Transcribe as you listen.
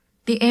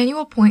The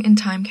annual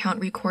point-in-time count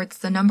records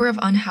the number of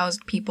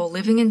unhoused people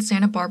living in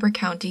Santa Barbara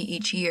County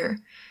each year.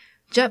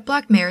 Jett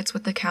Black-Maertz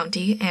with the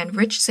county and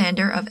Rich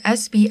Sander of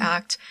SB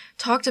Act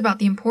talked about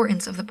the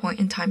importance of the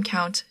point-in-time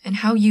count and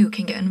how you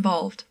can get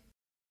involved.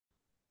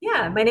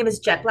 Yeah, my name is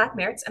Jett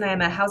Black-Maertz, and I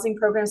am a housing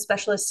program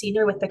specialist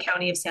senior with the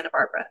County of Santa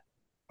Barbara.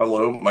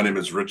 Hello, my name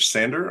is Rich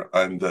Sander.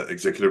 I'm the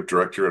executive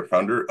director and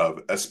founder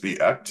of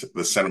SB Act,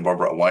 the Santa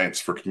Barbara Alliance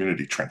for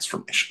Community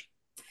Transformation.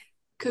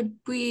 Could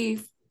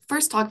we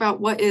first talk about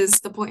what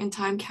is the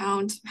point-in-time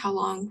count? How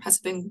long has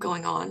it been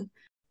going on?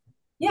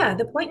 Yeah,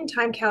 the point in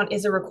time count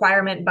is a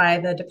requirement by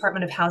the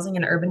Department of Housing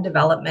and Urban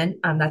Development,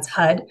 that's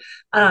HUD,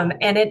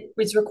 and it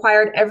is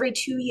required every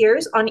 2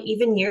 years on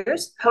even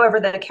years. However,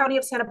 the County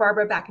of Santa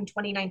Barbara back in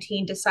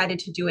 2019 decided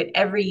to do it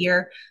every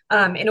year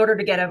in order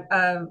to get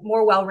a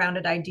more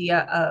well-rounded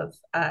idea of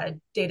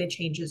data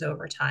changes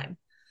over time.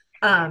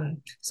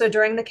 So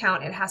during the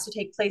count, it has to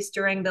take place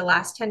during the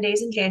last 10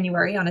 days in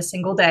January on a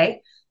single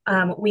day.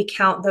 We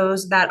count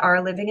those that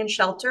are living in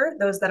shelter,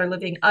 those that are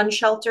living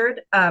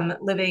unsheltered,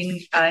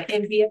 living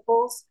in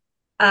vehicles,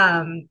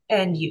 and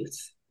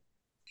youth.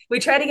 We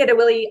try to get a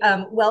really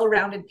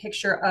well-rounded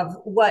picture of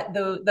what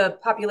the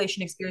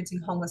population experiencing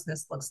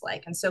homelessness looks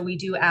like. And so we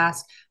do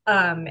ask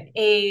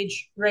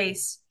age,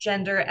 race,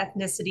 gender,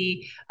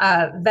 ethnicity,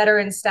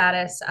 veteran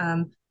status,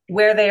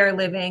 where they are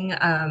living.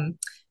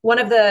 One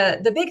of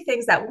the big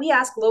things that we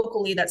ask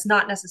locally that's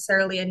not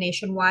necessarily a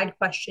nationwide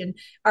question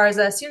is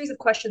a series of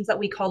questions that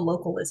we call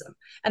localism.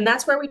 And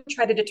that's where we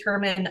try to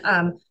determine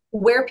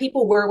where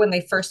people were when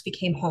they first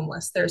became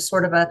homeless. There's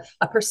sort of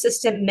a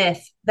persistent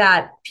myth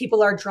that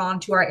people are drawn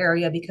to our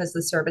area because of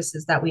the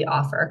services that we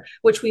offer,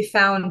 which we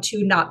found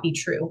to not be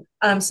true.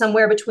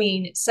 Somewhere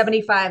between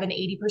 75 and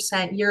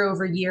 80% year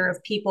over year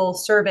of people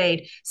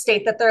surveyed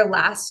state that their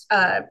last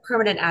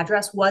permanent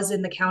address was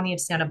in the county of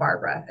Santa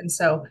Barbara. And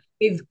so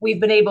we've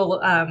been able,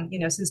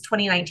 since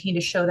 2019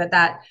 to show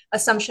that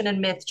assumption and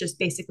myth just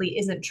basically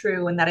isn't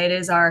true, and that it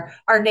is our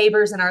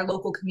neighbors and our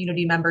local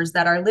community members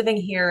that are living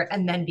here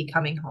and then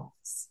becoming homeless.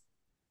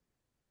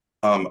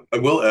 I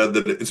will add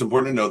that it's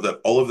important to know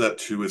that all of that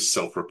too is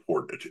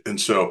self-reported.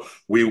 And so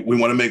we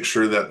want to make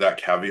sure that that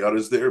caveat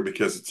is there,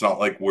 because it's not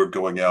like we're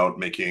going out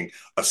making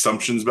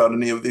assumptions about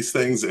any of these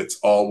things. It's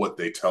all what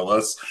they tell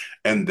us.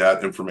 And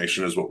that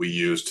information is what we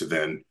use to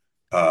then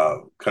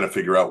kind of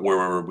figure out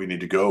where we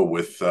need to go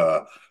with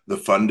the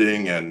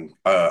funding and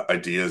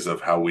ideas of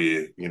how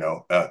we,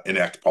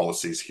 enact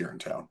policies here in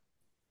town.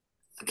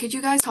 Could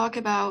you guys talk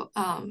about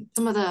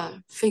some of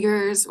the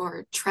figures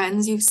or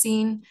trends you've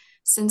seen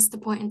since the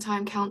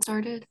point-in-time count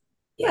started?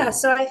 Yeah,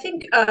 so I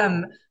think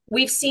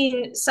we've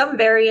seen some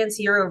variance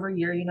year over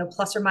year,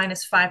 plus or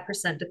minus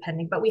 5%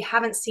 depending, but we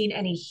haven't seen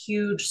any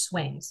huge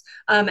swings.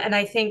 And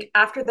I think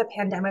after the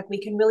pandemic,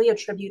 we can really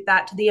attribute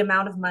that to the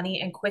amount of money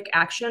and quick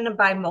action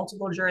by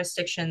multiple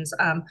jurisdictions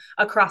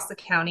across the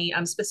county,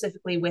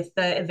 specifically with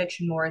the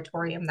eviction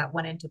moratorium that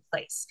went into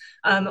place.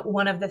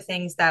 One of the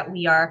things that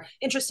we are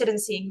interested in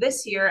seeing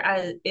this year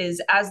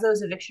is as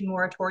those eviction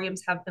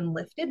moratoriums have been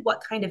lifted,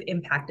 what kind of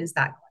impact is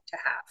that going to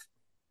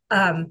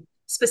have?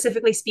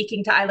 Specifically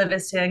speaking to Isla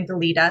Vista and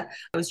Goleta,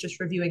 I was just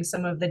reviewing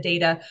some of the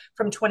data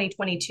from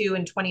 2022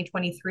 and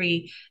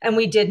 2023, and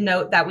we did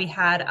note that we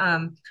had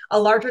a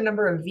larger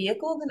number of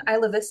vehicles in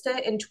Isla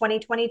Vista in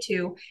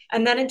 2022,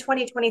 and then in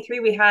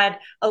 2023 we had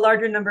a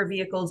larger number of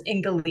vehicles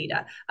in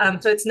Goleta.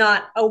 So it's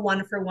not a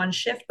one-for-one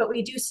shift, but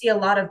we do see a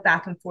lot of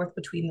back and forth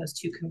between those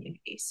two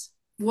communities.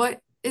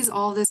 What is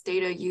all this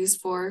data used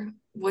for?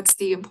 What's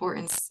the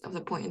importance of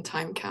the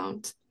point-in-time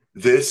count?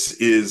 This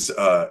is,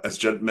 as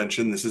Jed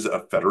mentioned, this is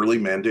a federally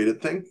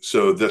mandated thing.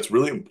 So that's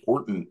really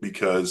important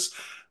because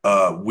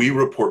we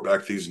report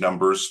back these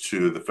numbers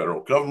to the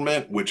federal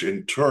government, which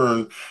in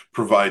turn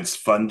provides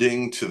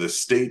funding to the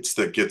states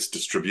that gets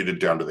distributed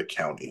down to the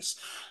counties.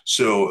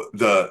 So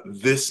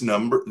these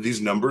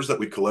numbers that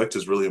we collect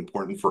is really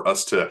important for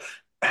us to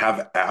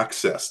have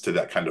access to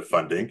that kind of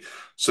funding.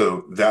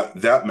 So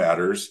that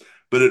matters.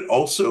 But it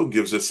also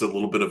gives us a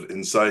little bit of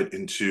insight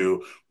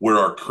into where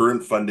our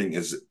current funding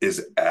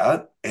is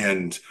at,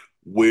 and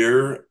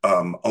where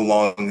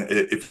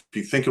if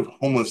you think of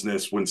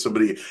homelessness, when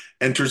somebody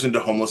enters into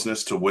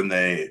homelessness to when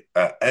they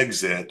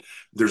exit,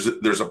 there's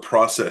a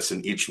process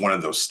in each one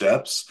of those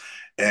steps.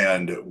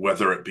 And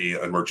whether it be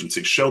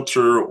emergency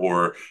shelter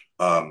or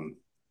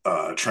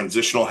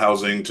transitional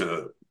housing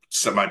to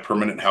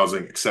semi-permanent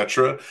housing,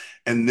 etc.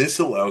 And this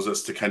allows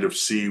us to kind of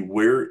see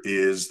where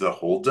is the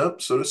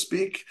holdup, so to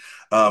speak,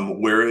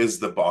 where is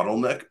the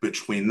bottleneck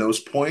between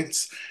those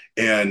points,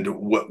 and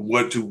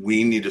what do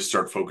we need to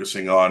start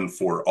focusing on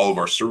for all of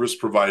our service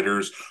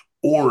providers,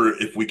 or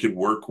if we could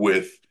work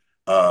with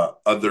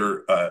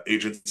other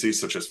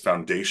agencies such as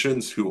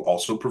foundations who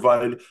also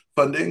provide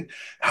funding,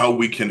 how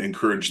we can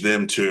encourage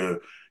them to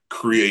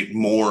create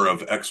more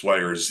of X, Y,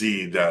 or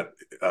Z that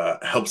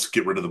helps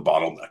get rid of the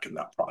bottleneck in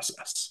that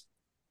process.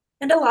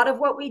 And a lot of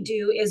what we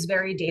do is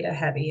very data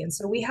heavy. And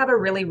so we have a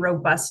really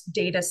robust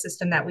data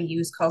system that we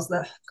use called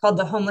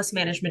the Homeless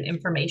Management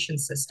Information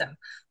System.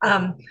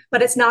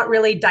 But it's not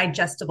really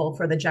digestible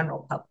for the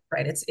general public,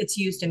 right? It's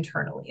used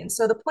internally. And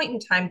so the point in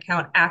time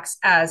count acts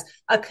as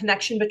a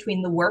connection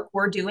between the work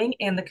we're doing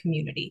and the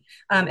community.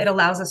 It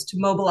allows us to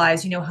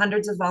mobilize,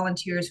 hundreds of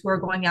volunteers who are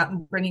going out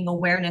and bringing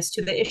awareness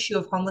to the issue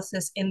of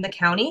homelessness in the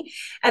county,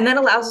 and then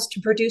allows us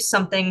to produce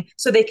something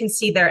so they can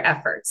see their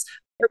efforts.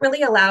 It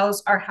really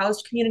allows our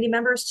housed community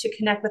members to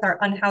connect with our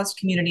unhoused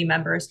community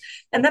members,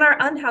 and then our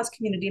unhoused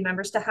community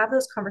members to have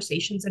those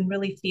conversations and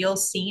really feel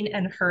seen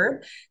and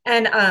heard,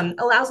 and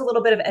allows a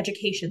little bit of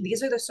education.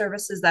 These are the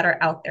services that are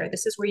out there.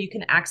 This is where you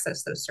can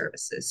access those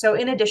services. So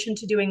in addition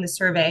to doing the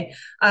survey,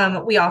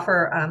 we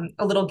offer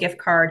a little gift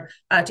card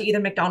to either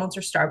McDonald's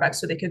or Starbucks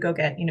so they could go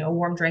get, a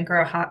warm drink or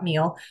a hot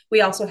meal.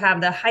 We also have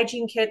the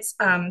hygiene kits,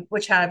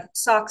 which have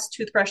socks,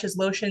 toothbrushes,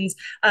 lotions,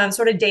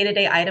 sort of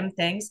day-to-day item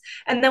things.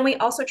 And then we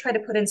also try to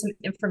put in some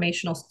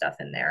informational stuff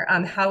in there.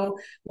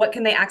 What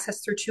can they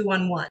access through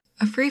 211?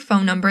 A free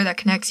phone number that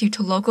connects you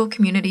to local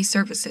community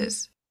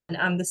services.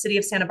 The city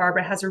of Santa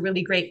Barbara has a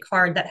really great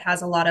card that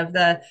has a lot of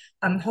the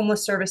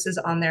homeless services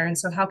on there. And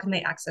so how can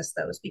they access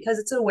those? Because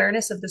it's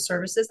awareness of the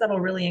services that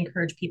will really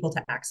encourage people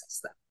to access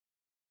them.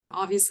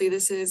 Obviously,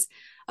 this is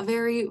a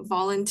very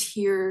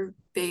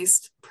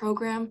volunteer-based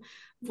program.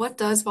 What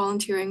does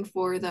volunteering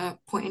for the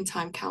point in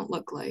time count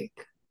look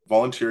like?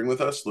 Volunteering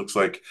with us looks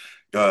like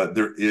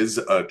there is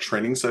a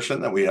training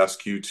session that we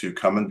ask you to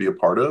come and be a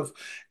part of,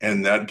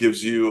 and that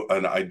gives you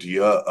an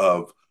idea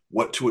of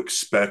what to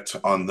expect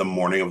on the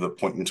morning of the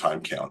point in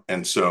time count.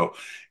 And so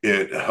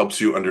it helps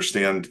you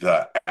understand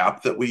the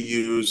app that we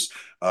use,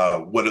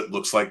 what it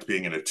looks like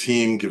being in a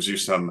team, gives you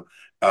some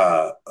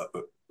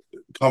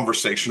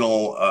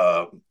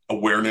conversational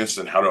awareness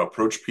and how to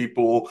approach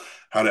people,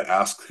 how to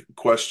ask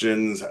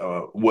questions,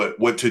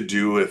 what to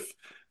do if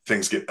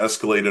things get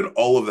escalated.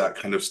 All of that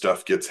kind of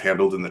stuff gets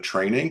handled in the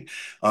training,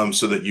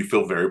 so that you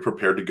feel very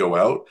prepared to go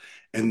out.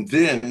 And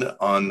then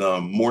on the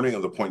morning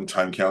of the point in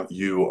time count,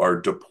 you are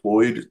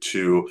deployed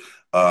to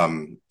a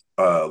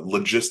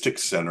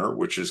logistics center,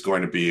 which is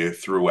going to be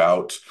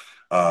throughout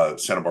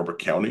Santa Barbara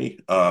County.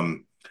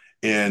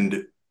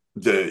 And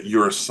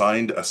you're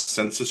assigned a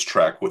census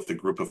tract with the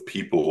group of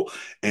people,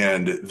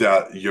 and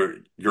that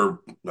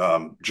your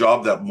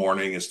job that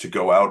morning is to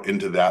go out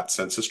into that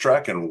census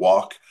tract and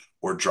walk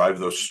or drive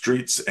those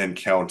streets and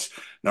count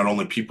not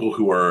only people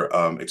who are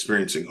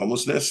experiencing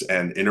homelessness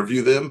and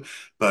interview them,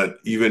 but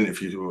even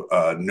if you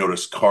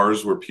notice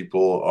cars where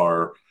people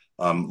are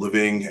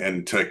living,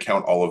 and to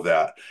count all of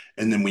that.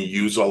 And then we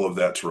use all of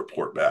that to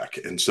report back.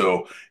 And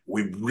so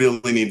we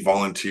really need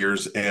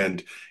volunteers.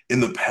 And in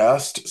the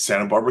past,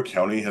 Santa Barbara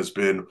County has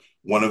been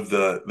one of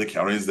the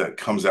counties that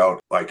comes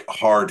out like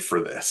hard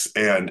for this.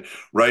 And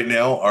right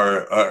now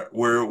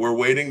we're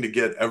waiting to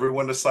get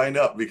everyone to sign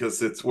up,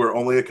 because we're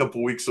only a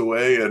couple weeks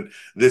away, and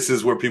this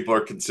is where people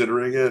are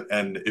considering it.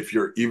 And if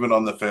you're even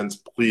on the fence,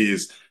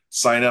 please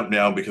sign up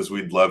now, because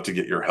we'd love to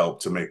get your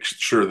help to make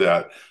sure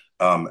that,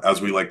 as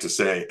we like to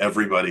say,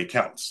 everybody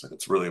counts.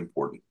 It's really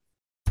important.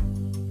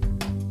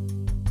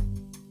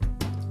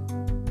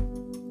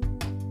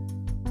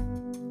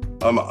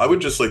 I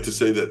would just like to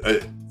say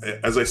that,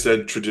 as I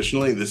said,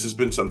 traditionally, this has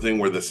been something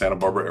where the Santa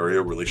Barbara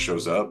area really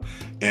shows up.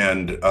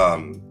 And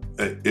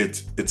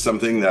it's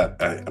something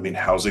that,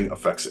 housing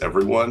affects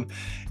everyone.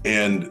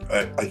 And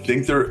I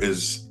think there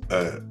is,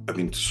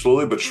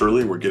 slowly but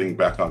surely, we're getting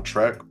back on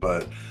track,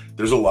 but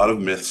there's a lot of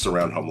myths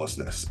around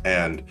homelessness,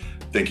 and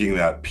thinking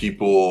that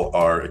people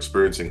are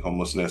experiencing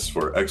homelessness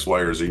for X, Y,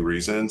 or Z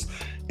reasons.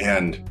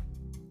 And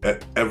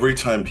every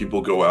time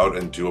people go out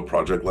and do a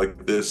project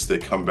like this, they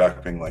come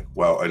back being like,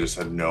 wow, I just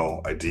had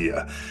no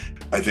idea.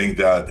 I think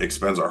that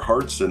expands our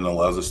hearts and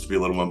allows us to be a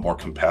little bit more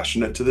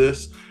compassionate to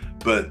this.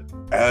 But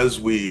as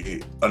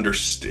we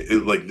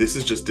understand, this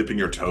is just dipping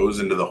your toes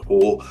into the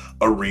whole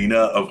arena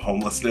of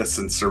homelessness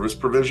and service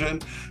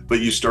provision,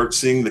 but you start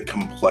seeing the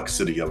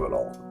complexity of it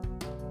all.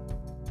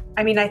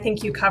 I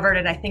think you covered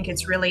it. I think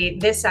it's really,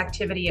 this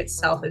activity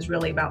itself is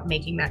really about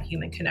making that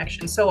human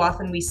connection. So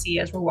often we see,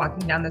 as we're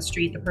walking down the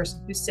street, the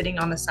person who's sitting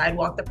on the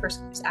sidewalk, the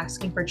person who's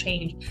asking for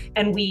change,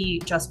 and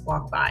we just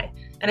walk by.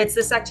 And it's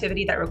this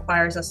activity that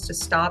requires us to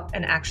stop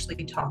and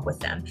actually talk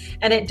with them.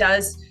 And it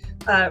does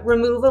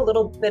remove a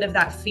little bit of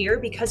that fear,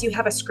 because you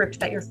have a script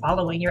that you're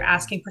following. You're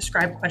asking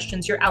prescribed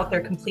questions. You're out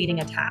there completing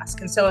a task.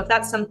 And so if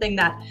that's something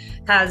that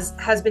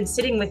has been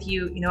sitting with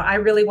you, I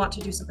really want to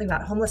do something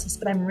about homelessness,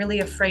 but I'm really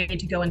afraid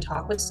to go and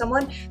talk with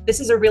someone. This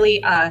is a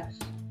really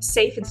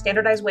safe and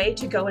standardized way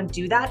to go and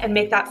do that and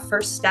make that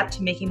first step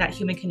to making that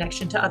human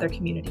connection to other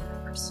community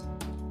members.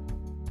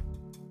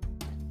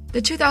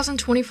 The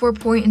 2024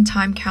 Point in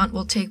Time Count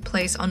will take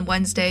place on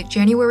Wednesday,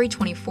 January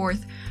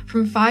 24th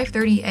from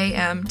 5:30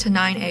 a.m. to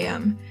 9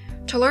 a.m.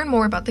 To learn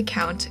more about the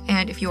count,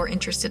 and if you are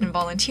interested in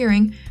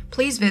volunteering,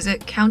 please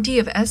visit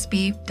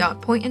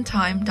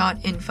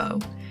countyofsb.pointintime.info.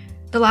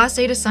 The last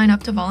day to sign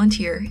up to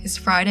volunteer is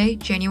Friday,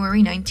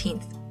 January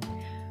 19th.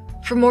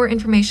 For more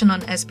information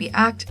on SB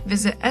Act,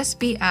 visit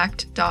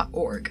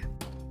sbact.org.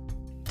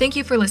 Thank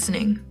you for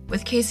listening.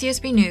 With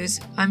KCSB News,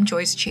 I'm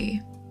Joyce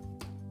Chi.